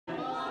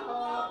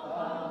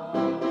Hi,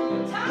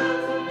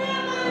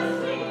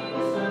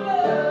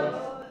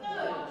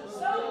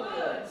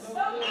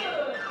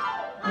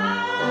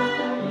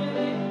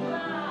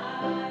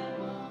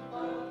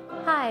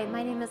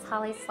 my name is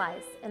Holly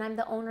Slice, and I'm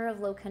the owner of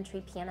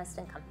Lowcountry Pianist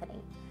and Company.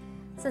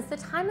 Since the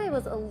time I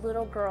was a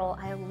little girl,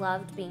 I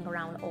loved being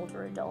around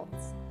older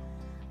adults.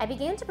 I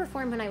began to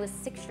perform when I was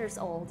 6 years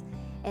old,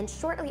 and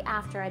shortly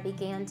after I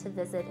began to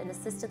visit an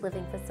assisted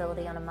living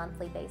facility on a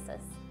monthly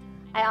basis.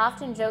 I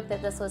often joke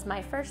that this was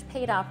my first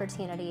paid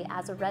opportunity,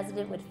 as a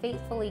resident would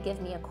faithfully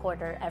give me a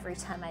quarter every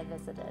time I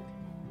visited.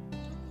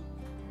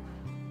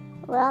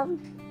 Well,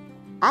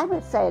 I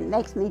would say it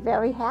makes me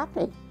very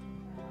happy,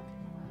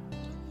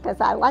 because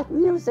I like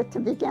music to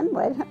begin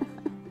with.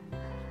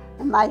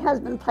 And my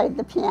husband played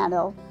the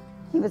piano.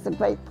 He was a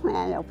great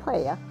piano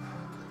player.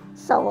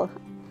 So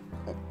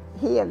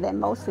he and them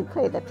mostly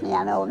play the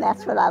piano, and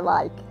that's what I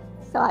like.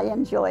 So I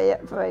enjoy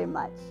it very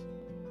much.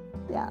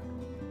 Yeah.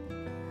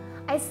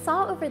 I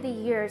saw over the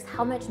years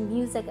how much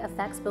music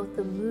affects both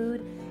the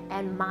mood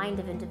and mind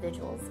of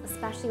individuals,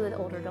 especially with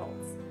older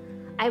adults.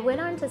 I went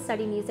on to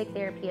study music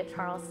therapy at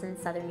Charleston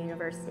Southern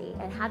University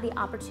and had the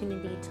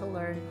opportunity to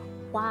learn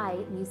why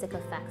music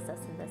affects us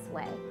in this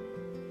way.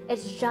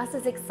 It's just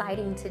as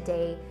exciting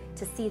today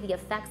to see the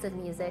effects of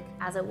music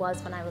as it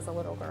was when I was a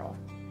little girl.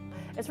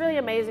 It's really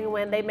amazing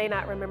when they may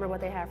not remember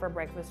what they had for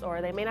breakfast, or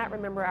they may not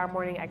remember our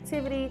morning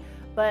activity,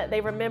 but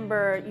they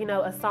remember,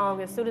 a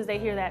song as soon as they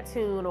hear that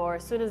tune, or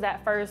as soon as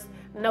that first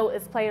note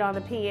is played on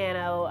the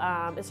piano.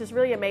 It's just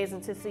really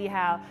amazing to see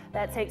how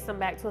that takes them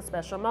back to a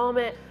special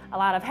moment. A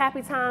lot of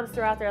happy times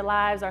throughout their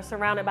lives are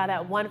surrounded by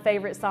that one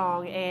favorite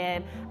song,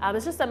 and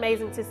it's just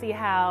amazing to see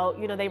how,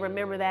 they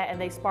remember that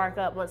and they spark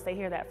up once they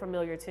hear that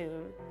familiar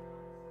tune.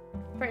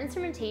 For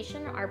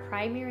instrumentation, our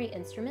primary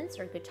instruments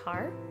are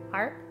guitar,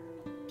 harp,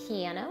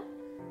 piano,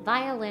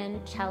 violin,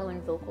 cello,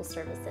 and vocal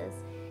services.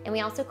 And we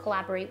also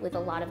collaborate with a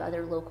lot of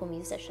other local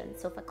musicians.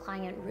 So if a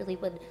client really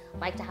would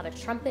like to have a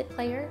trumpet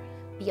player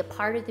be a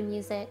part of the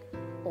music,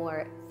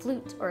 or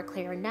flute or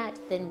clarinet,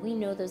 then we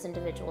know those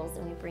individuals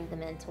and we bring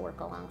them in to work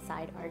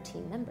alongside our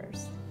team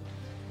members.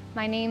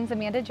 My name's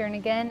Amanda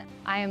Jernigan.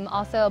 I am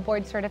also a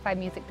board certified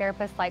music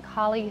therapist like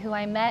Holly, who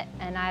I met,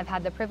 and I've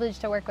had the privilege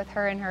to work with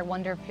her and her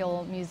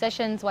wonderful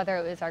musicians, whether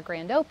it was our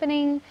grand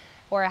opening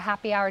or a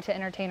happy hour to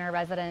entertain our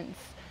residents.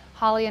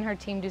 Holly and her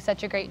team do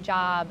such a great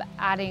job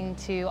adding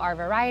to our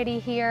variety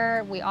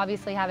here. We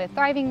obviously have a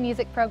thriving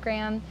music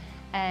program,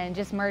 and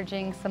just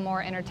merging some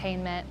more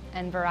entertainment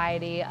and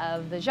variety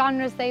of the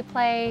genres they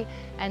play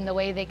and the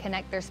way they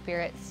connect their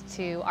spirits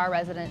to our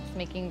residents,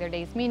 making their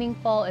days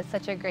meaningful, is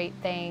such a great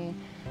thing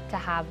to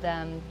have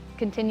them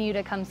continue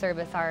to come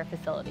service our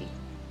facility.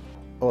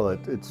 Well,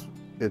 it's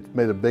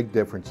made a big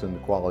difference in the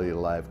quality of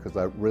life, because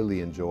I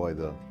really enjoy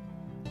the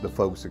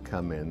folks that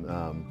come in.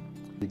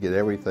 You get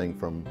everything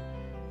from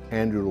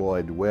Andrew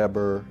Lloyd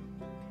Webber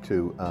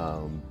to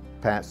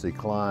Patsy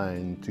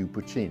Cline to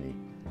Puccini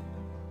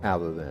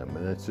out of them,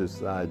 and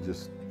I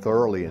just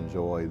thoroughly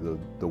enjoy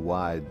the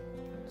wide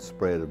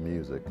spread of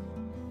music.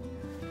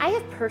 I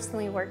have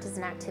personally worked as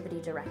an activity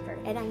director,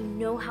 and I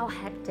know how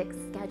hectic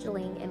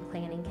scheduling and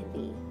planning can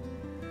be.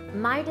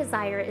 My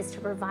desire is to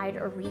provide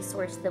a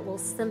resource that will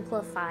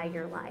simplify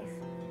your life.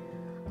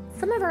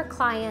 Some of our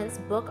clients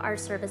book our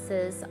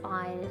services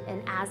on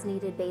an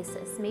as-needed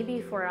basis, maybe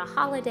for a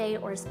holiday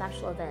or a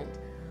special event,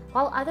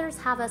 while others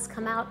have us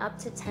come out up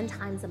to 10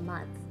 times a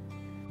month.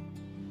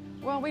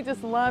 Well, we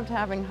just loved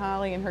having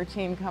Holly and her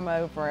team come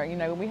over.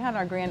 We had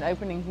our grand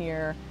opening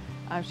here.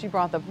 She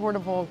brought the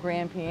portable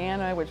grand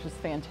piano, which was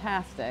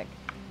fantastic.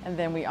 And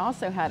then we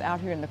also had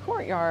out here in the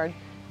courtyard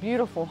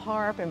beautiful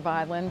harp and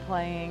violin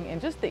playing, and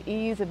just the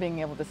ease of being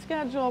able to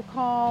schedule,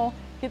 call,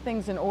 get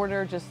things in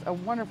order, just a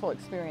wonderful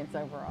experience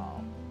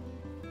overall.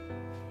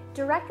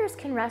 Directors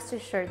can rest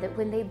assured that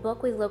when they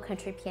book with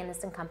Lowcountry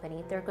Pianist and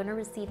Company, they're going to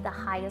receive the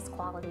highest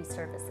quality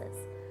services.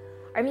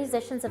 Our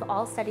musicians have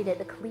all studied at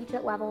the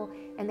collegiate level,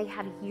 and they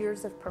have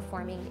years of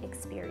performing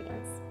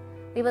experience.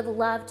 We would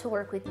love to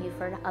work with you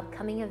for an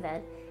upcoming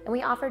event, and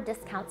we offer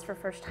discounts for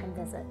first-time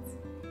visits.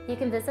 You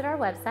can visit our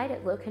website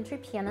at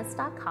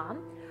lowcountrypianist.com,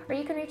 or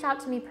you can reach out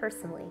to me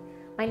personally.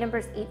 My number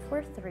is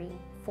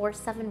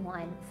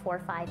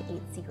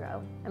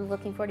 843-471-4580. I'm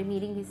looking forward to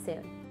meeting you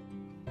soon.